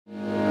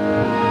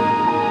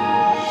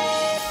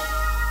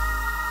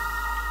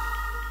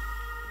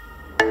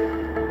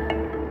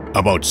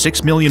About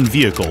 6 million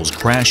vehicles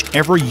crash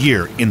every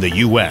year in the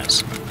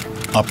U.S.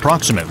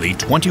 Approximately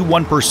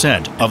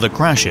 21% of the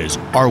crashes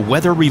are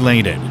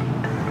weather-related.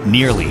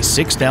 Nearly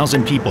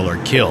 6,000 people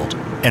are killed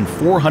and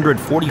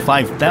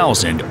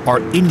 445,000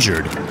 are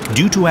injured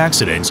due to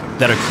accidents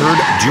that occurred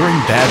during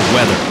bad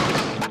weather.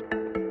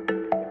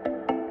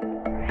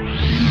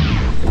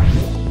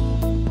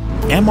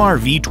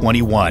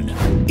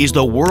 MRV-21 is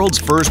the world's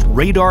first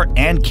radar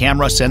and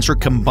camera sensor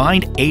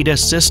combined ADAS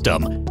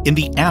system in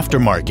the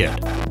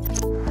aftermarket.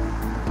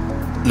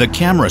 The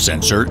camera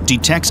sensor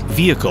detects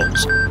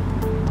vehicles,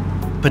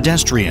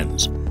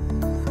 pedestrians,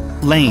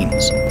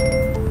 lanes,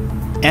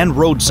 and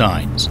road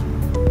signs.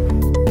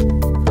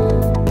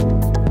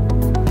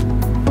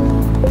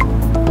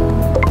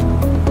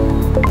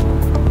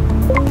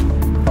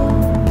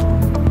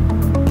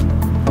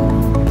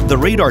 The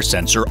radar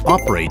sensor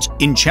operates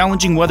in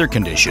challenging weather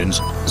conditions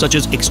such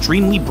as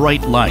extremely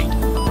bright light,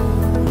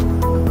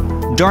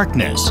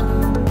 darkness,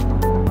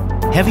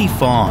 heavy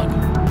fog,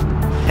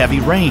 heavy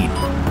rain.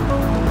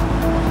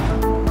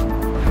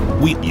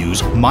 We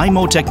use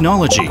MIMO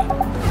technology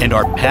and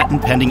our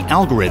patent-pending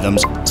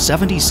algorithm's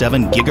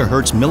 77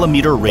 GHz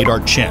millimeter radar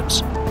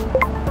chips.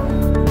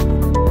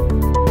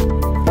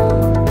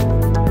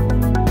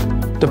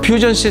 The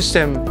fusion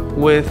system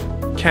with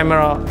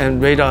camera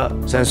and radar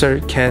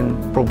sensor can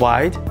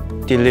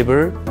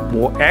deliver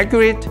more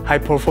accurate,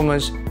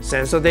 high-performance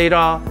sensor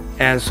data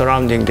and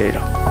surrounding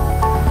data.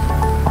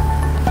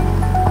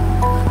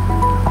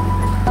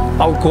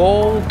 Our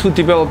goal to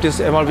develop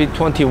this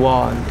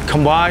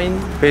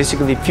MRV-21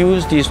 basically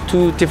fuse these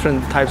two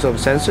different types of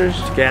sensors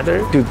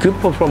together to good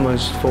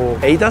performance for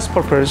ADAS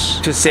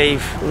purpose to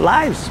save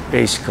lives,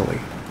 basically.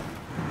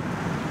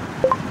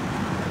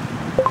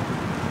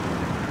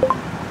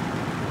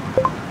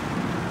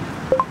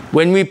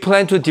 When we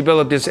plan to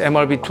develop this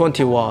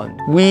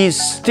MRV-21, we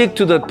stick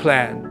to the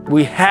plan.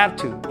 We have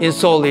to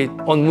install it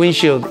on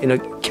windshield in a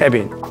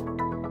cabin.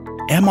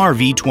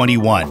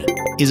 MRV-21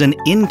 is an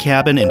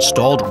in-cabin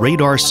installed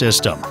radar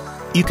system.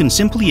 You can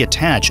simply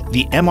attach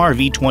the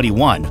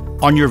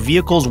MRV-21 on your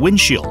vehicle's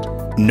windshield.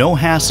 No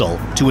hassle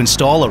to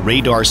install a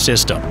radar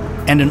system,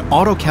 and an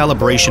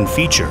auto-calibration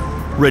feature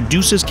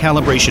reduces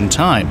calibration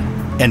time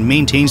and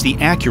maintains the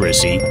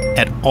accuracy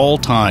at all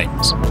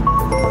times.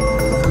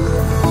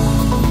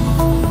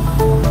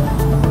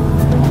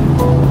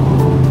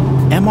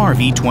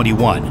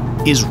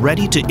 MRV-21 is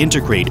ready to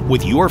integrate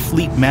with your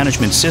fleet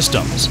management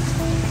systems.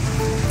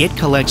 It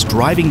collects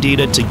driving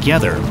data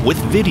together with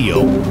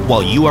video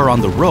while you are on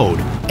the road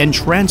and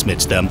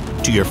transmits them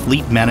to your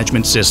fleet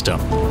management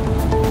system.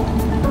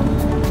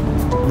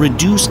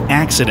 Reduce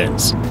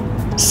accidents.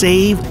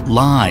 Save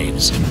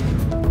lives.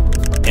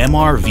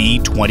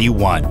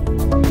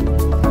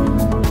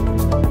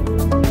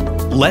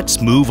 MRV-21.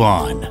 Let's move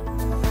on.